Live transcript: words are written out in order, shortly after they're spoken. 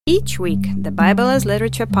Each week, the Bible as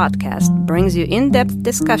Literature podcast brings you in-depth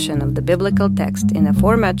discussion of the biblical text in a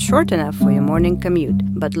format short enough for your morning commute,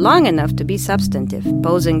 but long enough to be substantive,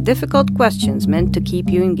 posing difficult questions meant to keep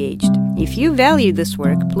you engaged. If you value this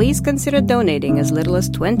work, please consider donating as little as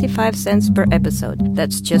 25 cents per episode.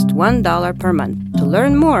 That's just $1 per month. To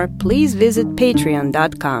learn more, please visit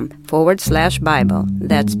patreon.com/Bible.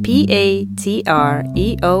 That's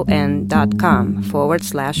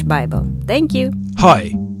patreon.com/Bible. Thank you.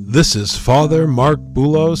 Hi, this is Father Mark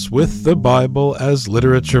Boulos with the Bible as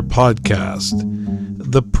Literature podcast.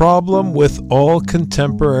 The problem with all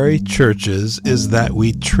contemporary churches is that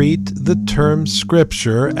we treat the term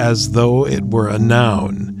Scripture as though it were a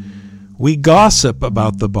noun. We gossip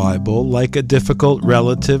about the Bible like a difficult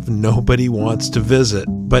relative nobody wants to visit,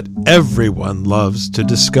 but everyone loves to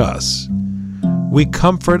discuss. We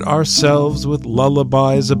comfort ourselves with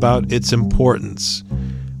lullabies about its importance.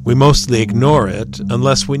 We mostly ignore it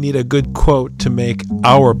unless we need a good quote to make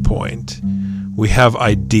our point. We have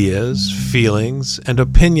ideas, feelings, and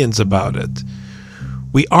opinions about it.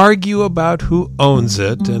 We argue about who owns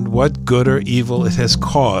it and what good or evil it has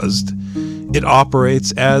caused. It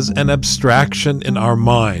operates as an abstraction in our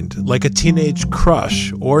mind, like a teenage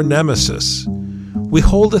crush or nemesis. We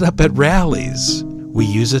hold it up at rallies. We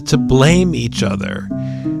use it to blame each other.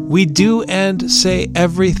 We do and say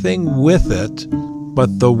everything with it,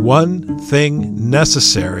 but the one thing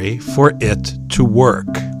necessary for it to work.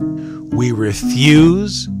 We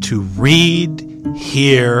refuse to read,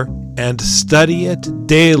 hear, and study it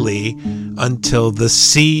daily until the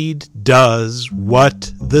seed does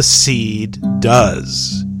what the seed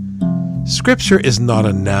does. Scripture is not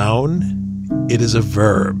a noun, it is a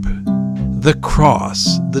verb. The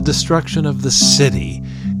cross, the destruction of the city,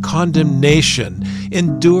 condemnation,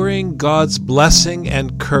 enduring God's blessing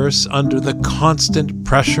and curse under the constant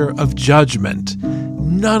pressure of judgment.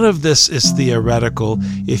 None of this is theoretical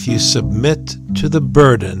if you submit to the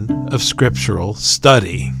burden of scriptural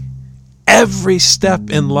study. Every step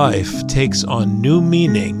in life takes on new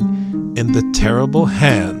meaning in the terrible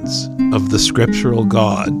hands of the scriptural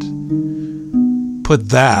God. Put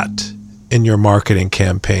that in your marketing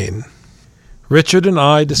campaign. Richard and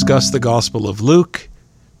I discuss the Gospel of Luke,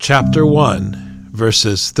 chapter 1,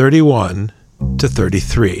 verses 31 to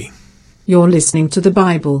 33. You're listening to the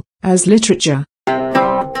Bible as Literature.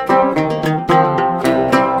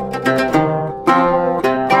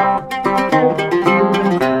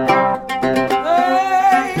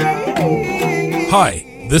 Hi,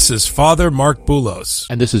 this is Father Mark Boulos.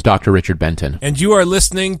 And this is Dr. Richard Benton. And you are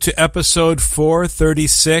listening to episode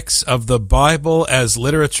 436 of the Bible as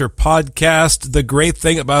Literature podcast. The great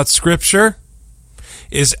thing about Scripture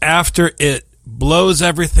is after it blows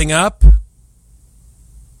everything up,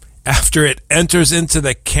 after it enters into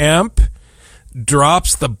the camp,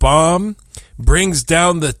 drops the bomb, brings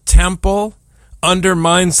down the temple,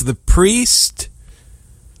 undermines the priest,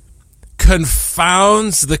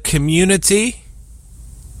 confounds the community,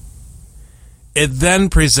 it then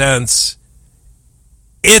presents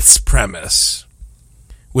its premise,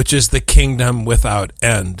 which is the kingdom without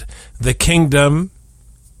end. The kingdom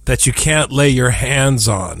that you can't lay your hands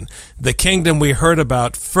on. The kingdom we heard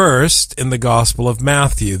about first in the Gospel of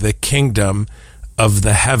Matthew, the kingdom of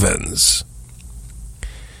the heavens.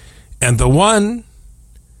 And the one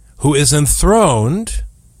who is enthroned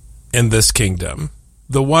in this kingdom,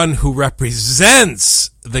 the one who represents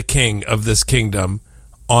the king of this kingdom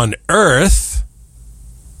on earth,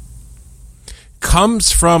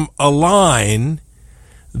 comes from a line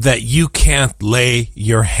that you can't lay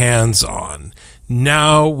your hands on.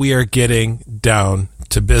 Now we are getting down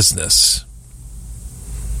to business.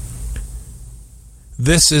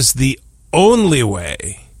 This is the only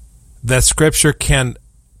way that Scripture can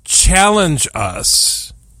challenge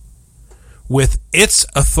us with its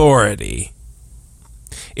authority.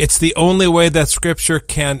 It's the only way that Scripture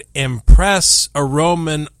can impress a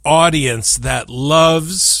Roman audience that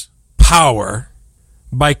loves power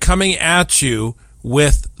by coming at you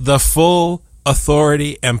with the full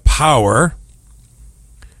authority and power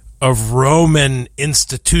of Roman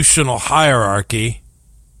institutional hierarchy,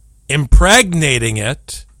 impregnating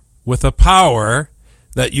it with a power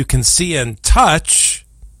that you can see and touch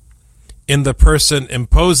in the person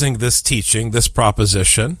imposing this teaching, this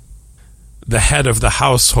proposition, the head of the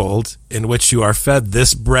household in which you are fed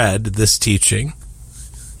this bread, this teaching.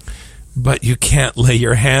 But you can't lay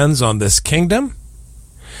your hands on this kingdom.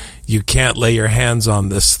 You can't lay your hands on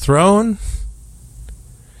this throne.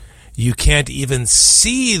 You can't even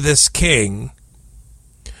see this king,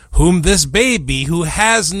 whom this baby, who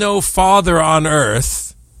has no father on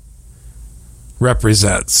earth,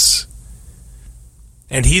 represents.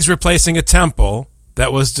 And he's replacing a temple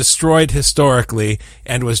that was destroyed historically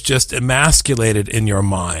and was just emasculated in your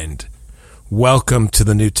mind. Welcome to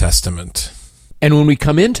the New Testament. And when we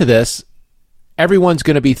come into this, everyone's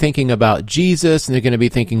going to be thinking about Jesus, and they're going to be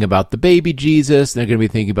thinking about the baby Jesus, and they're going to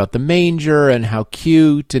be thinking about the manger and how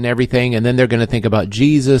cute and everything, and then they're going to think about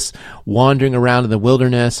Jesus wandering around in the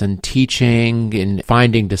wilderness and teaching and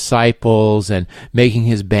finding disciples and making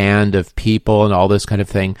his band of people and all this kind of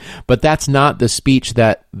thing. But that's not the speech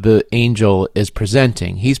that the angel is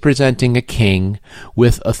presenting. He's presenting a king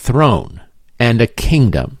with a throne and a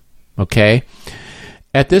kingdom, okay?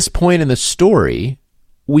 At this point in the story,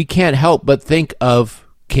 we can't help but think of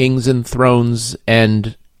kings and thrones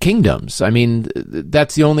and kingdoms. I mean,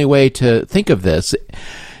 that's the only way to think of this.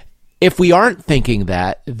 If we aren't thinking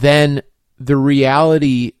that, then the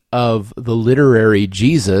reality of the literary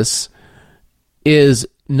Jesus is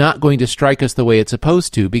not going to strike us the way it's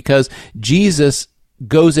supposed to, because Jesus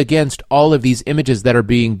goes against all of these images that are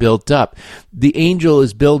being built up. The angel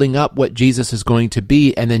is building up what Jesus is going to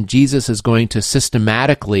be, and then Jesus is going to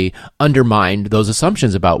systematically undermine those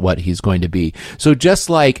assumptions about what he's going to be. So just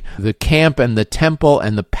like the camp and the temple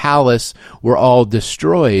and the palace were all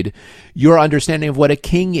destroyed, your understanding of what a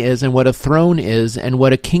king is and what a throne is and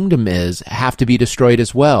what a kingdom is have to be destroyed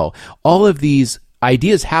as well. All of these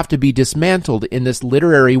ideas have to be dismantled in this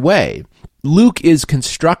literary way. Luke is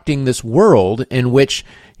constructing this world in which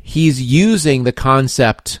he's using the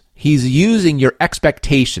concept, he's using your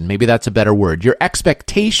expectation, maybe that's a better word, your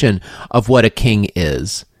expectation of what a king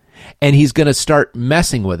is, and he's going to start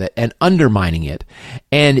messing with it and undermining it.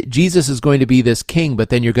 And Jesus is going to be this king, but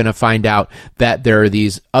then you're going to find out that there are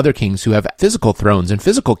these other kings who have physical thrones and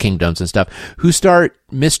physical kingdoms and stuff who start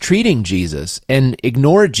mistreating Jesus and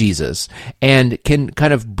ignore Jesus and can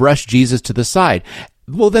kind of brush Jesus to the side.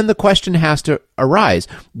 Well, then the question has to arise,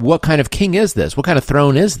 what kind of king is this? What kind of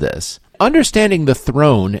throne is this? Understanding the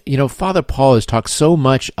throne, Father Paul has talked so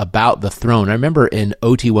much about the throne. I remember in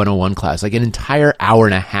OT 101 class, like an entire hour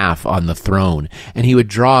and a half on the throne, and he would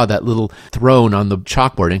draw that little throne on the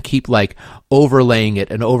chalkboard and keep overlaying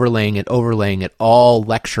it and overlaying it all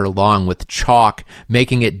lecture long with chalk,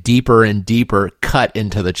 making it deeper and deeper cut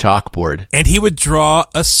into the chalkboard. And he would draw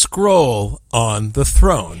a scroll on the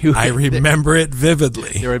throne. I remember it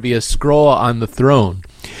vividly. There would be a scroll on the throne.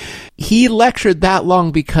 He lectured that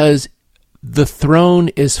long because the throne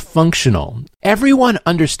is functional. Everyone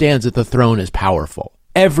understands that the throne is powerful.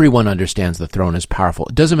 Everyone understands the throne is powerful.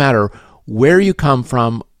 It doesn't matter where you come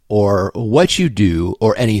from or what you do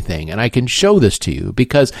or anything. And I can show this to you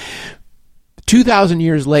because 2,000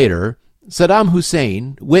 years later, Saddam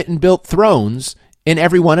Hussein went and built thrones in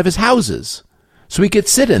every one of his houses so he could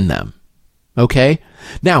sit in them. Okay?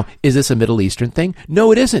 Now, is this a Middle Eastern thing?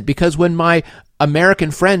 No, it isn't, because when my American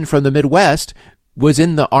friend from the Midwest was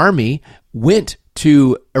in the army, went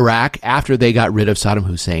to Iraq after they got rid of Saddam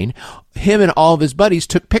Hussein, him and all of his buddies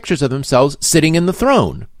took pictures of themselves sitting in the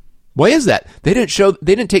throne. Why is that? They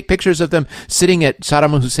didn't take pictures of them sitting at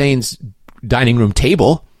Saddam Hussein's dining room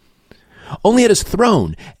table, only at his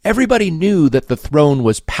throne. Everybody knew that the throne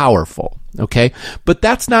was powerful, okay? But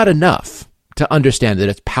that's not enough to understand that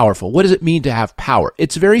it's powerful. What does it mean to have power?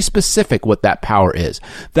 It's very specific what that power is.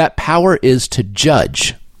 That power is to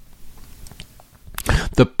judge.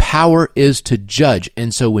 The power is to judge.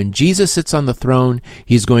 And so when Jesus sits on the throne,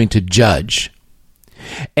 he's going to judge.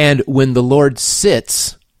 And when the Lord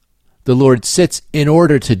sits in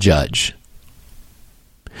order to judge.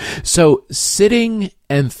 So sitting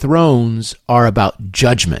and thrones are about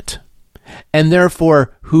judgment. And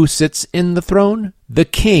therefore, who sits in the throne? The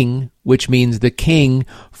king, which means the king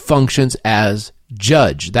functions as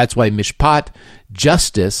judge. That's why mishpat,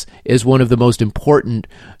 justice, is one of the most important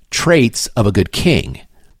traits of a good king.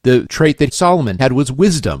 The trait that Solomon had was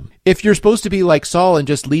wisdom. If you're supposed to be like Saul and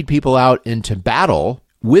just lead people out into battle,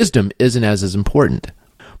 wisdom isn't as important.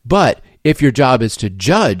 But if your job is to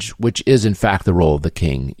judge, which is in fact the role of the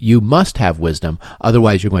king, you must have wisdom.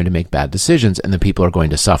 Otherwise, you're going to make bad decisions and the people are going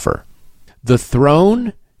to suffer. The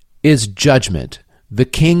throne is judgment. The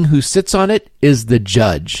king who sits on it is the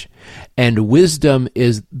judge. And wisdom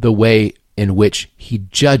is the way in which he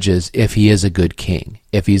judges if he is a good king,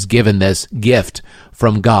 if he's given this gift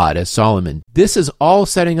from God as Solomon. This is all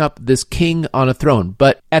setting up this king on a throne.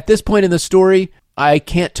 But at this point in the story, I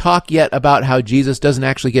can't talk yet about how Jesus doesn't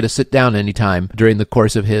actually get to sit down anytime during the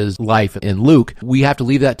course of his life in Luke. We have to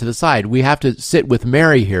leave that to the side. We have to sit with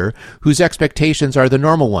Mary here, whose expectations are the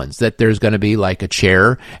normal ones, that there's going to be like a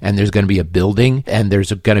chair, and there's going to be a building, and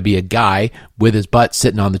there's going to be a guy with his butt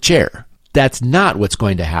sitting on the chair. that's not what's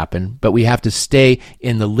going to happen, but we have to stay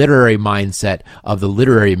in the literary mindset of the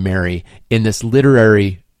literary Mary in this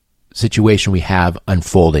literary situation we have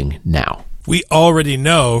unfolding now. We already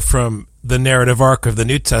know from the narrative arc of the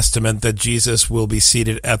New Testament that Jesus will be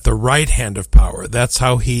seated at the right hand of power. That's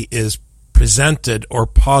how he is presented or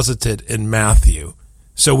posited in Matthew.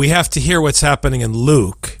 So we have to hear what's happening in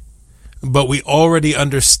Luke, but we already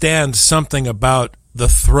understand something about the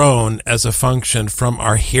throne as a function from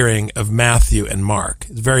our hearing of Matthew and Mark.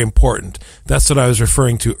 It's very important. That's what I was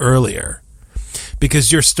referring to earlier.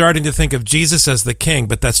 Because you're starting to think of Jesus as the king,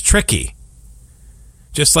 but that's tricky.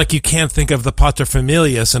 Just like you can't think of the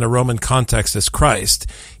paterfamilias in a Roman context as Christ,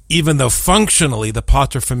 even though functionally the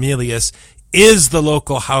paterfamilias is the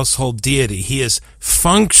local household deity. He is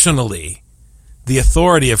functionally the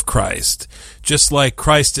authority of Christ, just like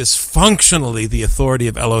Christ is functionally the authority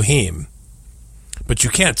of Elohim. But you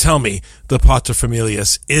can't tell me the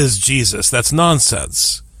paterfamilias is Jesus. That's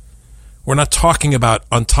nonsense. We're not talking about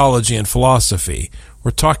ontology and philosophy.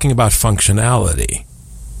 We're talking about functionality.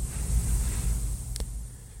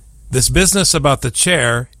 This business about the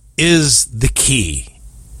chair is the key.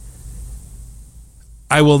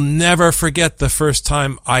 I will never forget the first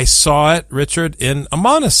time I saw it, Richard, in a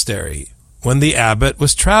monastery when the abbot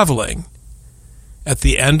was traveling. At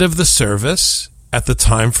the end of the service, at the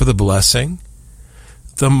time for the blessing,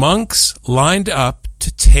 the monks lined up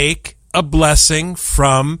to take a blessing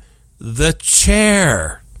from the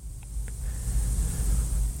chair.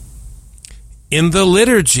 In the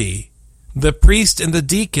liturgy, the priest and the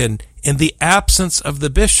deacon, in the absence of the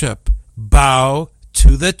bishop, bow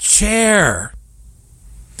to the chair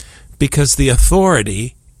because the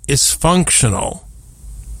authority is functional.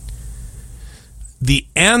 The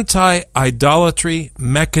anti-idolatry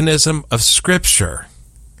mechanism of Scripture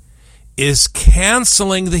is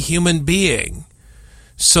canceling the human being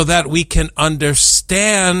so that we can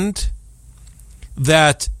understand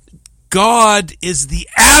that God is the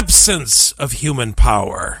absence of human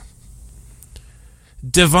power.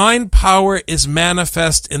 Divine power is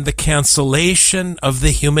manifest in the cancellation of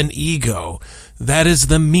the human ego. That is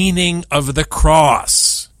the meaning of the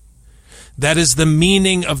cross. That is the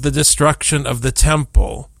meaning of the destruction of the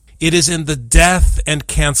temple. It is in the death and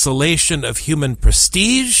cancellation of human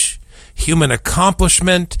prestige, human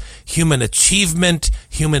accomplishment, human achievement,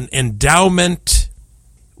 human endowment.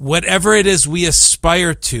 Whatever it is we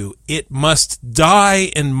aspire to, it must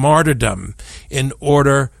die in martyrdom in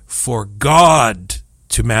order for God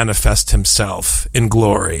to manifest himself in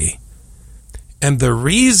glory. And the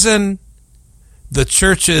reason the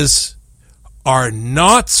churches are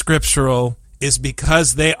not scriptural is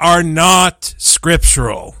because they are not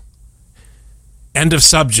scriptural. End of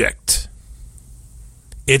subject.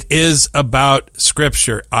 It is about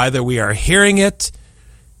Scripture. Either we are hearing it,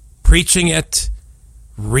 preaching it,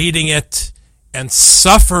 reading it, and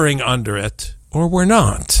suffering under it, or we're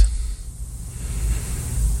not.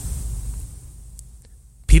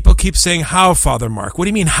 People keep saying, how, Father Mark? What do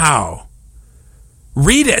you mean, how?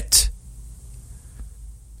 Read it.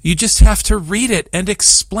 You just have to read it and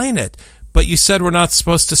explain it. But you said we're not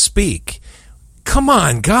supposed to speak. Come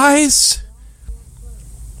on, guys.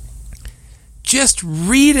 Just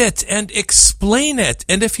read it and explain it.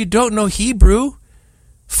 And if you don't know Hebrew,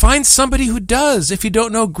 find somebody who does. If you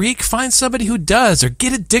don't know Greek, find somebody who does. Or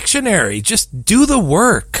get a dictionary. Just do the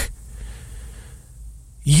work.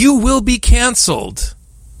 You will be canceled.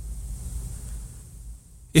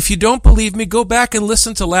 If you don't believe me, go back and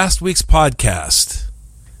listen to last week's podcast.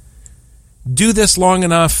 Do this long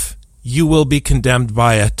enough, you will be condemned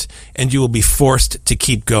by it, and you will be forced to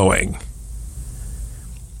keep going.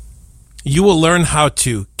 You will learn how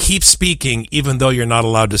to keep speaking even though you're not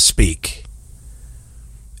allowed to speak.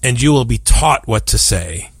 And you will be taught what to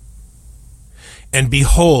say. And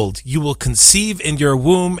behold, you will conceive in your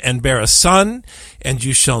womb and bear a son, and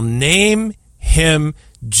you shall name him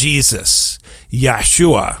Jesus,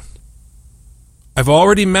 Yeshua. I've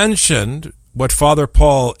already mentioned what Father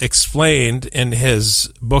Paul explained in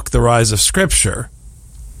his book, The Rise of Scripture,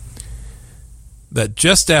 that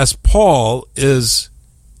just as Paul is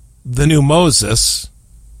the new Moses,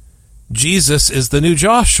 Jesus is the new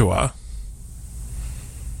Joshua.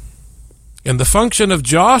 And the function of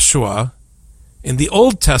Joshua in the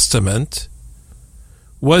Old Testament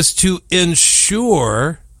was to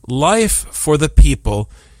ensure life for the people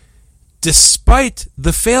despite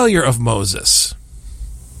the failure of Moses.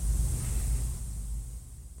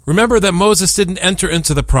 Remember that Moses didn't enter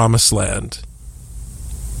into the promised land.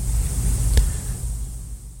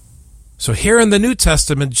 So here in the New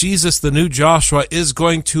Testament, Jesus, the new Joshua, is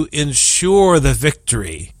going to ensure the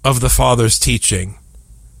victory of the Father's teaching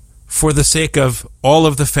for the sake of all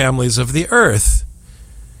of the families of the earth.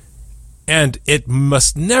 And it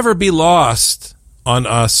must never be lost on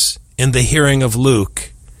us in the hearing of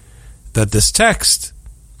Luke that this text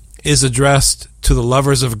is addressed to the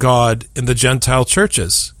lovers of God in the Gentile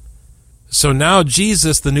churches. So now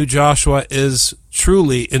Jesus, the new Joshua, is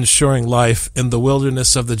truly ensuring life in the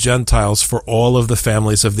wilderness of the Gentiles for all of the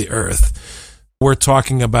families of the earth. We're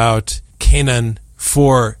talking about Canaan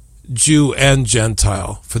for Jew and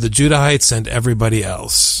Gentile, for the Judahites and everybody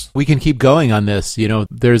else. We can keep going on this.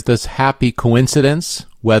 There's this happy coincidence,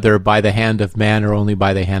 whether by the hand of man or only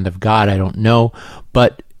by the hand of God, I don't know,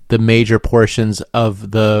 but the major portions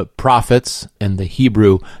of the prophets and the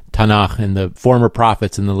Hebrew Tanakh and the former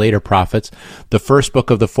prophets and the later prophets, the first book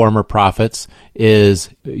of the former prophets is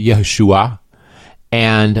Yeshua,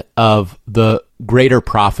 and of the greater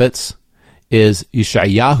prophets is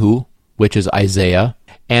Yeshayahu, which is Isaiah,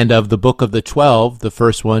 and of the book of the 12, the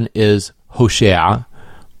first one is Hosea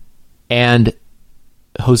and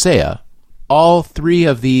Hosea. All three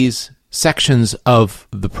of these sections of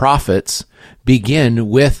the prophets begin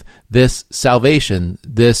with this salvation,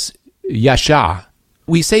 this Yasha.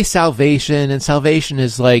 We say salvation, and salvation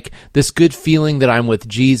is like this good feeling that I'm with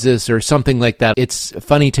Jesus or something like that. It's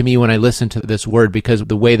funny to me when I listen to this word because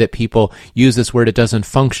the way that people use this word, it doesn't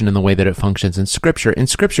function in the way that it functions in Scripture. In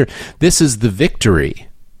Scripture, this is the victory.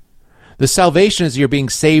 The salvation is you're being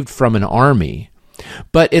saved from an army.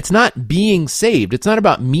 But it's not being saved. It's not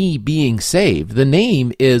about me being saved. The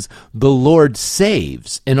name is the Lord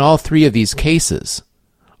saves in all three of these cases.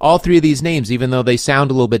 All three of these names, even though they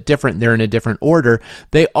sound a little bit different, they're in a different order,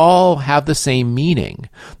 they all have the same meaning.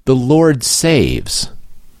 The Lord saves.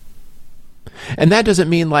 And that doesn't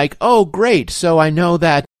mean like, oh, great, so I know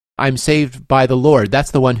that I'm saved by the Lord.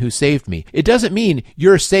 That's the one who saved me. It doesn't mean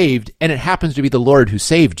you're saved and it happens to be the Lord who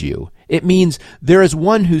saved you. It means there is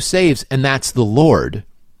one who saves, and that's the Lord.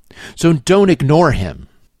 So don't ignore him.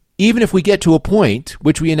 Even if we get to a point,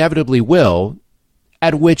 which we inevitably will,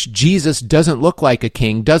 at which Jesus doesn't look like a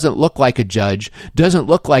king, doesn't look like a judge, doesn't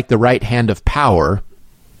look like the right hand of power,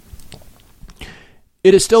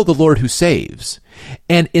 it is still the Lord who saves.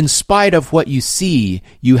 And in spite of what you see,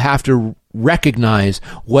 you have to recognize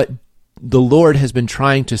what the Lord has been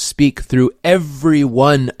trying to speak through every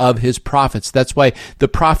one of his prophets. That's why the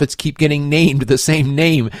prophets keep getting named the same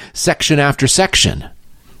name, section after section.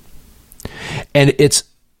 And it's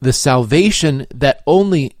the salvation that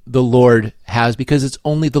only the Lord has, because it's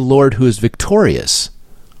only the Lord who is victorious.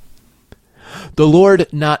 The Lord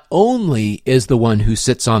not only is the one who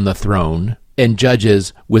sits on the throne and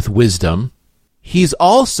judges with wisdom, he's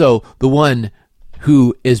also the one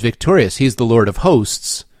who is victorious. He's the Lord of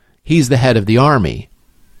hosts. He's the head of the army.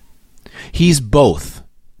 He's both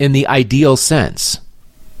in the ideal sense.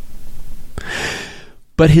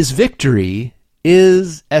 But his victory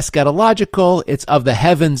is eschatological. It's of the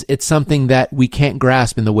heavens. It's something that we can't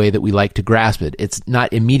grasp in the way that we like to grasp it. It's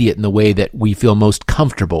not immediate in the way that we feel most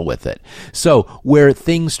comfortable with it. So where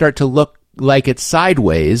things start to look like it's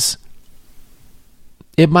sideways,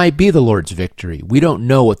 it might be the Lord's victory. We don't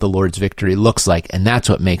know what the Lord's victory looks like, and that's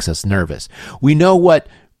what makes us nervous. We know what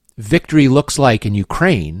victory looks like in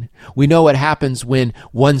Ukraine. We know what happens when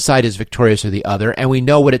one side is victorious or the other, and we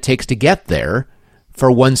know what it takes to get there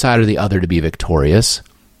for one side or the other to be victorious.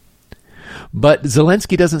 But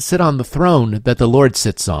Zelensky doesn't sit on the throne that the Lord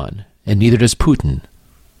sits on, and neither does Putin.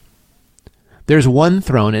 There's one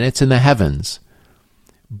throne, and it's in the heavens.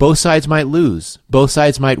 Both sides might lose. Both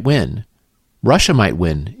sides might win. Russia might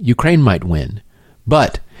win. Ukraine might win.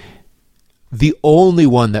 But the only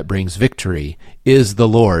one that brings victory is the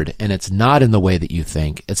Lord, and it's not in the way that you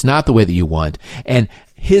think. It's not the way that you want. And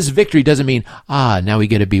his victory doesn't mean, now we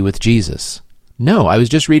get to be with Jesus. No, I was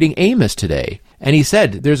just reading Amos today, and he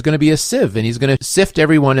said there's going to be a sieve, and he's going to sift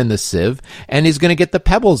everyone in the sieve, and he's going to get the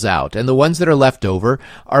pebbles out, and the ones that are left over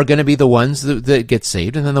are going to be the ones that get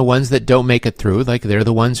saved, and then the ones that don't make it through, like they're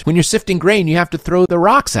the ones, when you're sifting grain, you have to throw the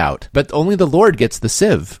rocks out, but only the Lord gets the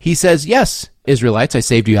sieve. He says, yes, Israelites, I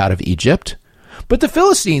saved you out of Egypt, but the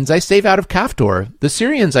Philistines I save out of Caphtor, the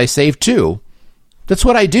Syrians I save too. That's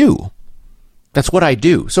what I do. That's what I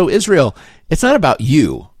do. So Israel, it's not about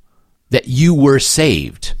you, that you were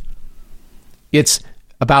saved. It's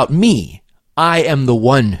about me. I am the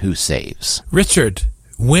one who saves. Richard,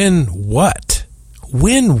 win what?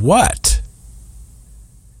 Win what?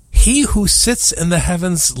 He who sits in the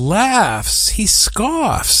heavens laughs. He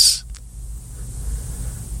scoffs.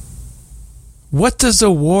 What does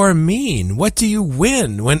a war mean? What do you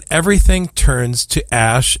win when everything turns to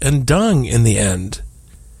ash and dung in the end?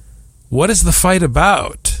 What is the fight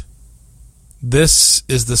about? This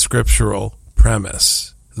is the scriptural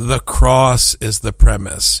premise. The cross is the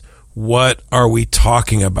premise. What are we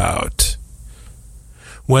talking about?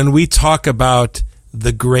 When we talk about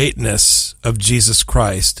the greatness of Jesus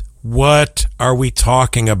Christ, what are we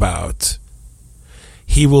talking about?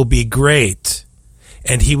 He will be great,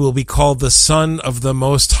 and he will be called the Son of the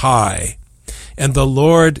Most High, and the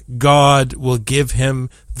Lord God will give him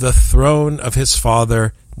the throne of his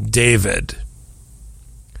father David.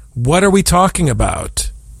 What are we talking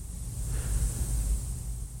about?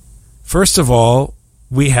 First of all,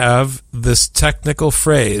 we have this technical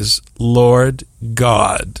phrase, Lord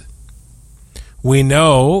God. We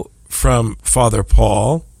know from Father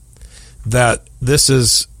Paul that this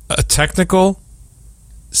is a technical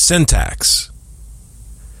syntax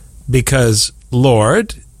because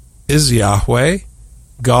Lord is Yahweh,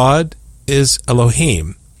 God is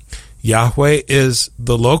Elohim. Yahweh is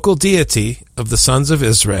the local deity of the sons of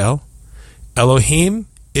Israel. Elohim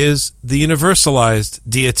is the universalized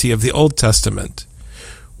deity of the Old Testament,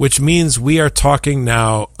 which means we are talking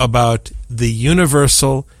now about the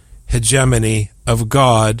universal hegemony of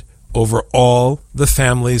God over all the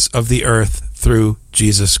families of the earth through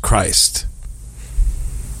Jesus Christ.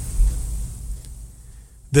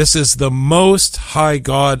 This is the most high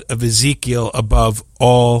God of Ezekiel above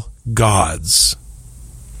all gods.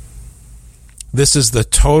 This is the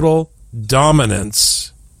total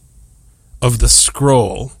dominance of the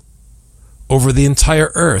scroll over the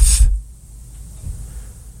entire earth.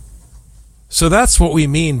 So that's what we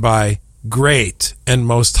mean by great and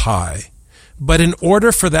most high. But in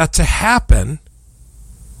order for that to happen,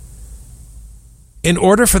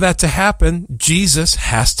 Jesus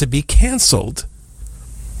has to be canceled.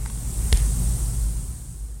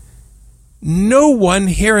 No one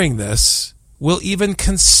hearing this will even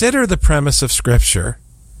consider the premise of Scripture,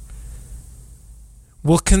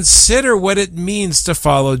 will consider what it means to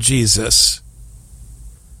follow Jesus,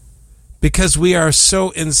 because we are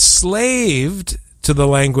so enslaved to the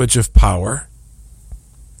language of power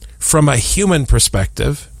from a human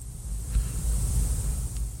perspective.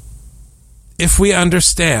 If we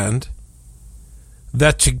understand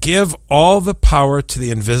that to give all the power to the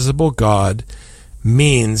invisible God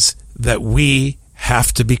means that we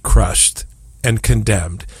have to be crushed and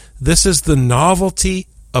condemned. This is the novelty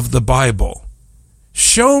of the Bible.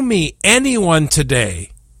 Show me anyone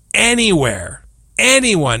today, anywhere,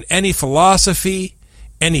 anyone, any philosophy,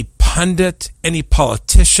 any pundit, any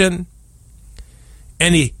politician,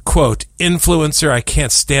 any, quote, influencer, I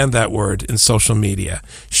can't stand that word in social media.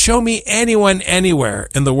 Show me anyone anywhere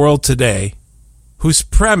in the world today whose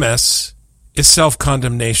premise is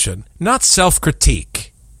self-condemnation, not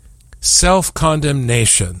self-critique,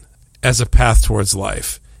 self-condemnation as a path towards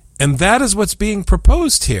life. And that is what's being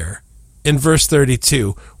proposed here in verse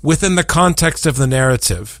 32, within the context of the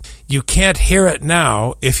narrative. You can't hear it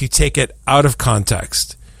now if you take it out of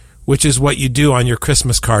context, which is what you do on your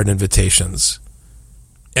Christmas card invitations.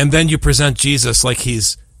 And then you present Jesus like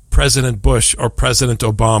he's President Bush or President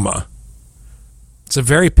Obama. It's a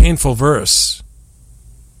very painful verse.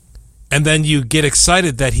 And then you get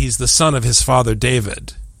excited that he's the son of his father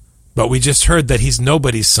David. But we just heard that he's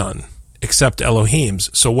nobody's son except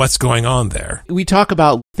Elohim's. So what's going on there? We talk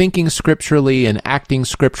about thinking scripturally and acting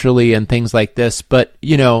scripturally and things like this, but,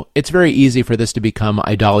 it's very easy for this to become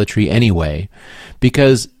idolatry anyway,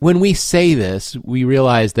 because when we say this, we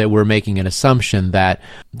realize that we're making an assumption that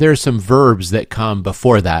there are some verbs that come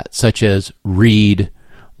before that, such as read,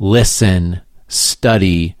 listen,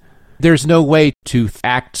 study. There's no way to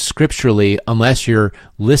act scripturally unless you're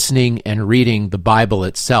listening and reading the Bible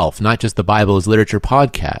itself, not just the Bible as Literature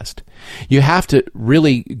podcast. You have to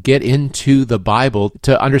really get into the Bible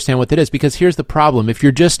to understand what that is, because here's the problem. If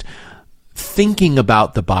you're just thinking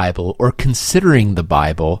about the Bible or considering the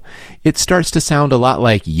Bible, it starts to sound a lot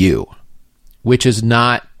like you, which is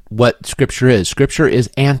not what Scripture is. Scripture is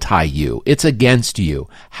anti-you. It's against you.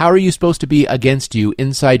 How are you supposed to be against you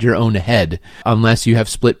inside your own head unless you have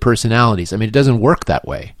split personalities? I mean, it doesn't work that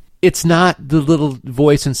way. It's not the little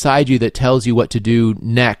voice inside you that tells you what to do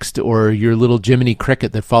next, or your little Jiminy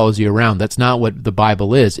Cricket that follows you around. That's not what the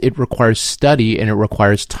Bible is. It requires study and it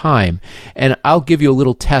requires time. And I'll give you a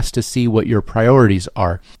little test to see what your priorities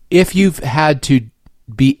are. If you've had to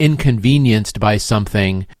be inconvenienced by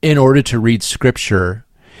something in order to read Scripture,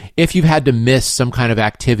 if you've had to miss some kind of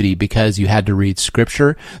activity because you had to read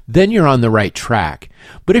Scripture, then you're on the right track.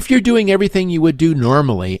 But if you're doing everything you would do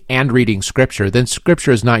normally and reading Scripture, then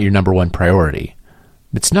Scripture is not your number one priority.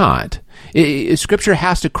 It's not. Scripture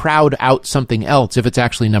has to crowd out something else if it's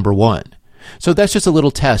actually number one. So that's just a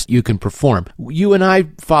little test you can perform. You and I,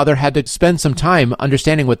 Father, had to spend some time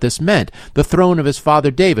understanding what this meant. The throne of his father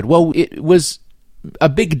David. Well, it was a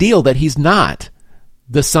big deal that he's not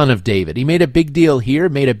the son of David. He made a big deal here,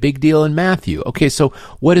 made a big deal in Matthew. Okay, so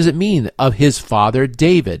what does it mean of his father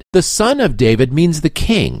David? The son of David means the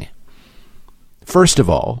king. First of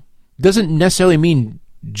all, doesn't necessarily mean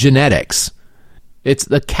genetics. It's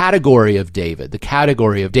the category of David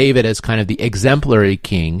as kind of the exemplary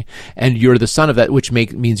king, and you're the son of that, which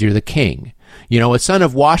means you're the king. A son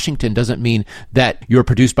of Washington doesn't mean that you're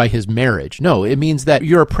produced by his marriage. No, it means that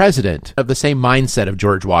you're a president of the same mindset of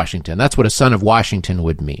George Washington. That's what a son of Washington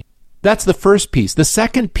would mean. That's the first piece. The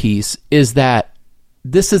second piece is that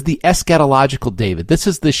this is the eschatological David. This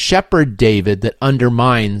is the shepherd David that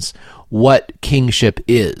undermines what kingship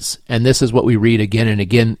is. And this is what we read again and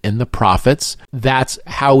again in the prophets. That's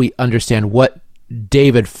how we understand what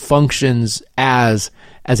David functions as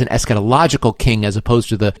an eschatological king, as opposed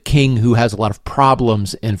to the king who has a lot of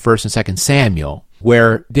problems in 1st and 2nd Samuel,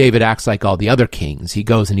 where David acts like all the other kings. He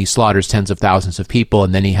goes and he slaughters tens of thousands of people,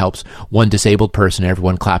 and then he helps one disabled person, and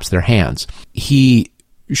everyone claps their hands. He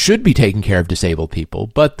should be taking care of disabled people,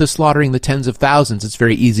 but the slaughtering the tens of thousands, it's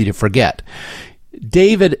very easy to forget.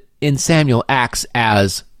 David in Samuel acts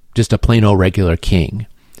as just a plain old regular king.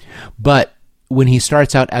 But when he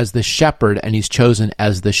starts out as the shepherd, and he's chosen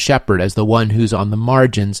as the shepherd, as the one who's on the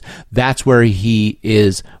margins, that's where he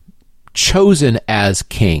is chosen as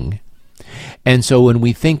king. And so when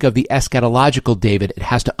we think of the eschatological David, it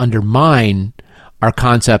has to undermine our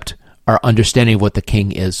concept, our understanding of what the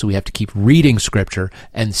king is. So we have to keep reading Scripture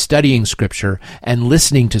and studying Scripture and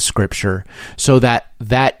listening to Scripture so that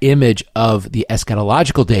that image of the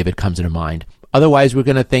eschatological David comes into mind. Otherwise, we're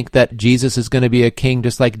going to think that Jesus is going to be a king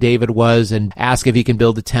just like David was, and ask if he can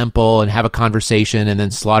build a temple and have a conversation and then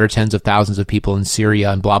slaughter tens of thousands of people in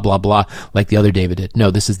Syria and blah, blah, blah, like the other David did. No,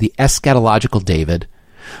 this is the eschatological David,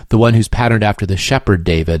 the one who's patterned after the shepherd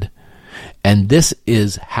David. And this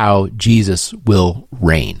is how Jesus will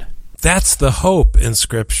reign. That's the hope in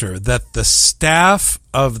Scripture, that the staff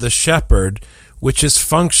of the shepherd, which is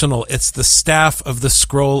functional, it's the staff of the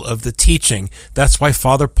scroll of the teaching. That's why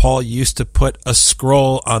Father Paul used to put a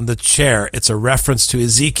scroll on the chair. It's a reference to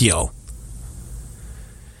Ezekiel.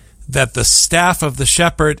 That the staff of the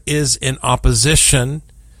shepherd is in opposition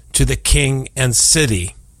to the king and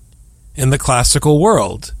city in the classical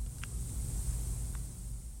world.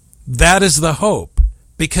 That is the hope,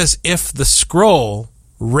 because if the scroll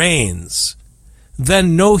reigns,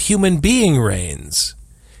 then no human being reigns.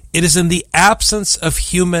 It is in the absence of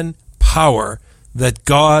human power that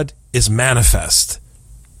God is manifest.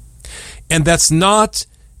 And that's not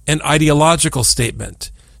an ideological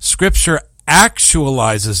statement. Scripture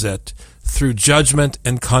actualizes it through judgment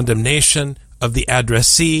and condemnation of the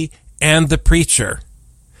addressee and the preacher.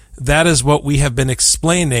 That is what we have been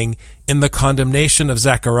explaining in the condemnation of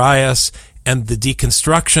Zacharias and the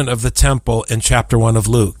deconstruction of the temple in chapter 1 of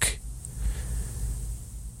Luke.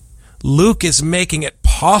 Luke is making it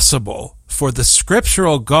possible for the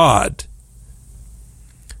scriptural God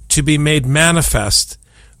to be made manifest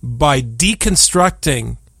by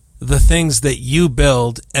deconstructing the things that you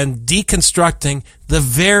build and deconstructing the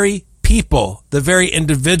very people, the very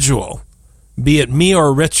individual, be it me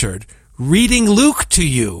or Richard, reading Luke to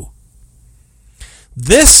you.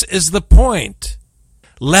 This is the point.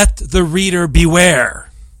 Let the reader beware.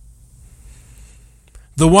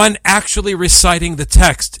 The one actually reciting the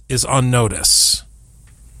text is on notice.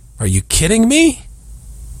 Are you kidding me?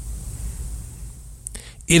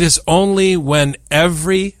 It is only when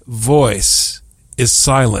every voice is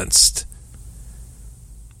silenced,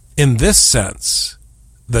 in this sense,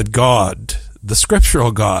 that God, the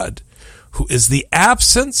scriptural God, who is the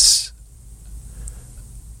absence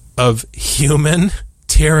of human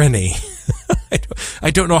tyranny.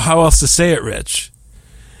 I don't know how else to say it, Rich.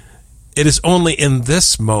 It is only in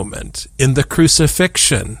this moment, in the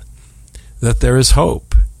crucifixion, that there is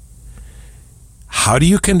hope. How do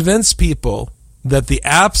you convince people that the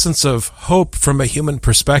absence of hope from a human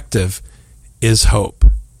perspective is hope?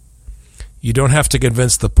 You don't have to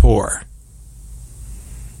convince the poor.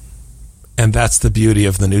 And that's the beauty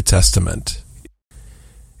of the New Testament.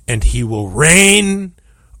 And he will reign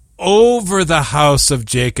over the house of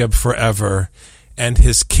Jacob forever, and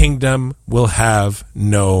his kingdom will have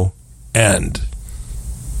no end.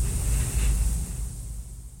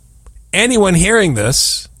 Anyone hearing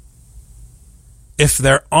this, if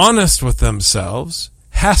they're honest with themselves,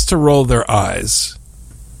 has to roll their eyes.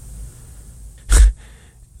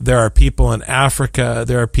 There are people in Africa,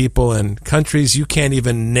 there are people in countries you can't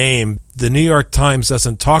even name. The New York Times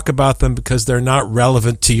doesn't talk about them because they're not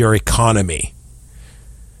relevant to your economy.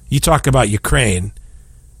 You talk about Ukraine,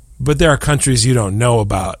 but there are countries you don't know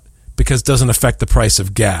about because it doesn't affect the price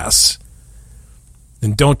of gas.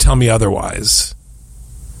 And don't tell me otherwise.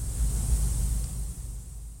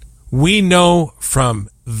 We know from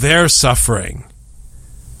their suffering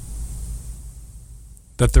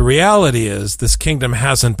that the reality is this kingdom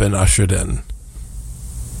hasn't been ushered in.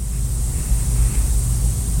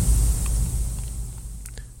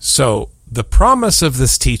 So the promise of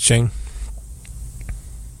this teaching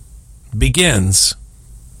begins,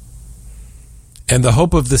 and the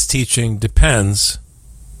hope of this teaching depends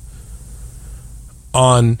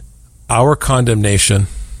on our condemnation,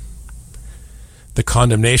 the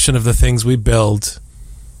condemnation of the things we build,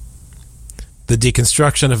 the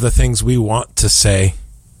deconstruction of the things we want to say,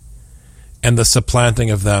 and the supplanting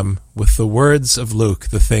of them with the words of Luke,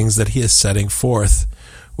 the things that he is setting forth,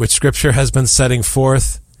 which Scripture has been setting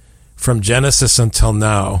forth from Genesis until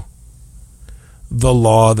now, the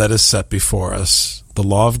law that is set before us, the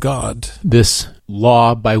law of God. This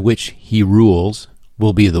law by which he rules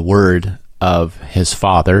will be the word of his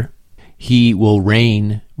Father. He will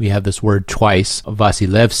reign. We have this word twice,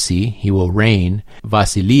 Vasilevsi. He will reign.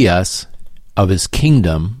 Vasilias, of his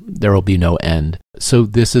kingdom, there will be no end. So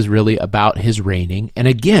this is really about his reigning. And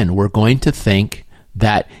again, we're going to think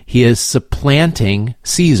that he is supplanting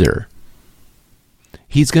Caesar.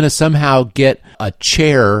 He's going to somehow get a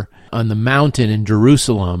chair on the mountain in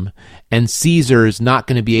Jerusalem, and Caesar is not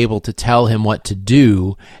going to be able to tell him what to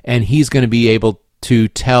do, and he's going to be able to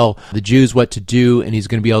tell the Jews what to do, and he's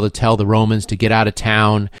going to be able to tell the Romans to get out of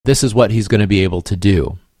town. This is what he's going to be able to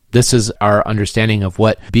do. This is our understanding of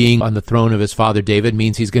what being on the throne of his father David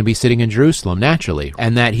means. He's going to be sitting in Jerusalem, naturally,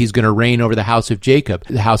 and that he's going to reign over the house of Jacob.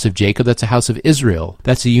 The house of Jacob, that's a house of Israel.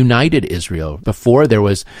 That's a united Israel. Before, there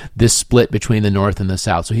was this split between the north and the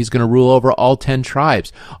south. So he's going to rule over all 10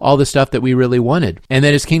 tribes, all the stuff that we really wanted. And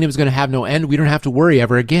that his kingdom is going to have no end. We don't have to worry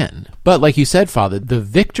ever again. But like you said, Father, the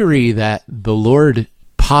victory that the Lord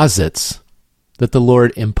posits, that the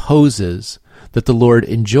Lord imposes, that the Lord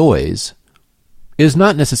enjoys, is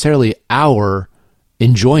not necessarily our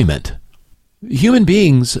enjoyment. Human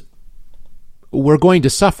beings, we're going to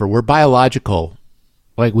suffer. We're biological.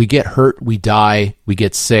 Like, we get hurt, we die, we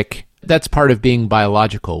get sick. That's part of being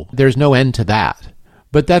biological. There's no end to that.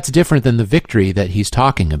 But that's different than the victory that he's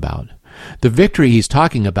talking about. The victory he's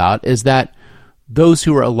talking about is that those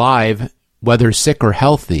who are alive, whether sick or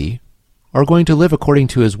healthy, are going to live according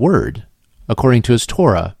to his word, according to his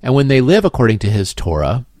Torah. And when they live according to his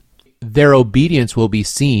Torah, their obedience will be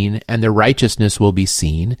seen and their righteousness will be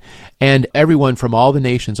seen, and everyone from all the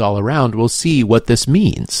nations all around will see what this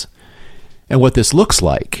means and what this looks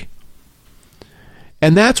like.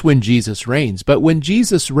 And that's when Jesus reigns. But when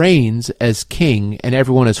Jesus reigns as king and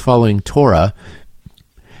everyone is following Torah,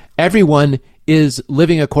 everyone is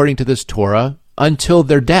living according to this Torah until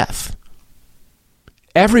their death.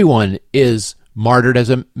 Everyone is martyred as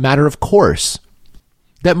a matter of course.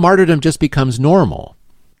 That martyrdom just becomes normal.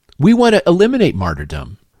 We want to eliminate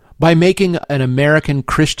martyrdom by making an American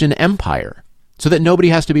Christian empire so that nobody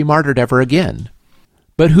has to be martyred ever again.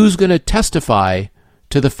 But who's going to testify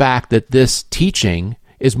to the fact that this teaching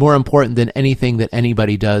is more important than anything that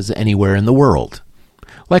anybody does anywhere in the world?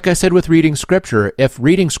 Like I said with reading Scripture, if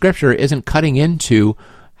reading Scripture isn't cutting into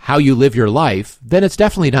how you live your life, then it's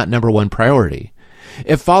definitely not number one priority.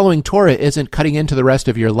 If following Torah isn't cutting into the rest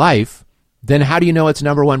of your life, then how do you know it's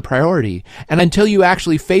number one priority? And until you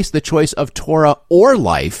actually face the choice of Torah or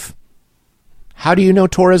life, how do you know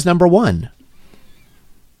Torah is number one?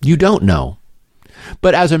 You don't know.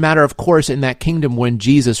 But as a matter of course, in that kingdom when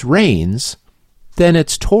Jesus reigns, then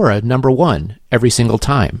it's Torah number one every single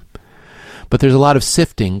time. But there's a lot of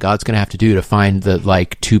sifting God's going to have to do to find the,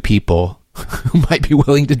 2 people who might be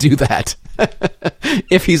willing to do that.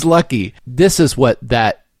 If he's lucky. This is what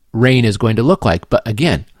that reign is going to look like. But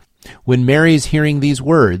again, when Mary's hearing these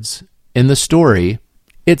words in the story,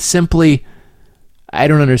 it's simply, I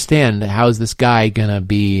don't understand. How is this guy gonna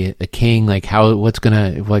be a king? How's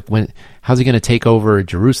he gonna take over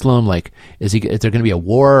Jerusalem? Is there gonna be a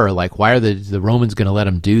war? Or why are the Romans gonna let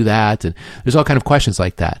him do that? And there's all kind of questions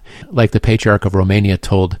like that. Like the Patriarch of Romania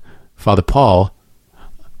told Father Paul,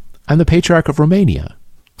 "I'm the Patriarch of Romania.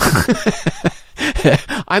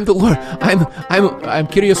 I'm the Lord. I'm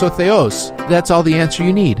Kyrios o Theos." That's all the answer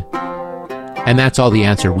you need. And that's all the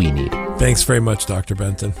answer we need. Thanks very much, Dr.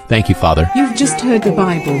 Benton. Thank you, Father. You've just heard the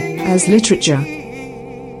Bible as literature.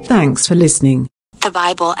 Thanks for listening. The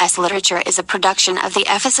Bible as Literature is a production of the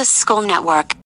Ephesus School Network.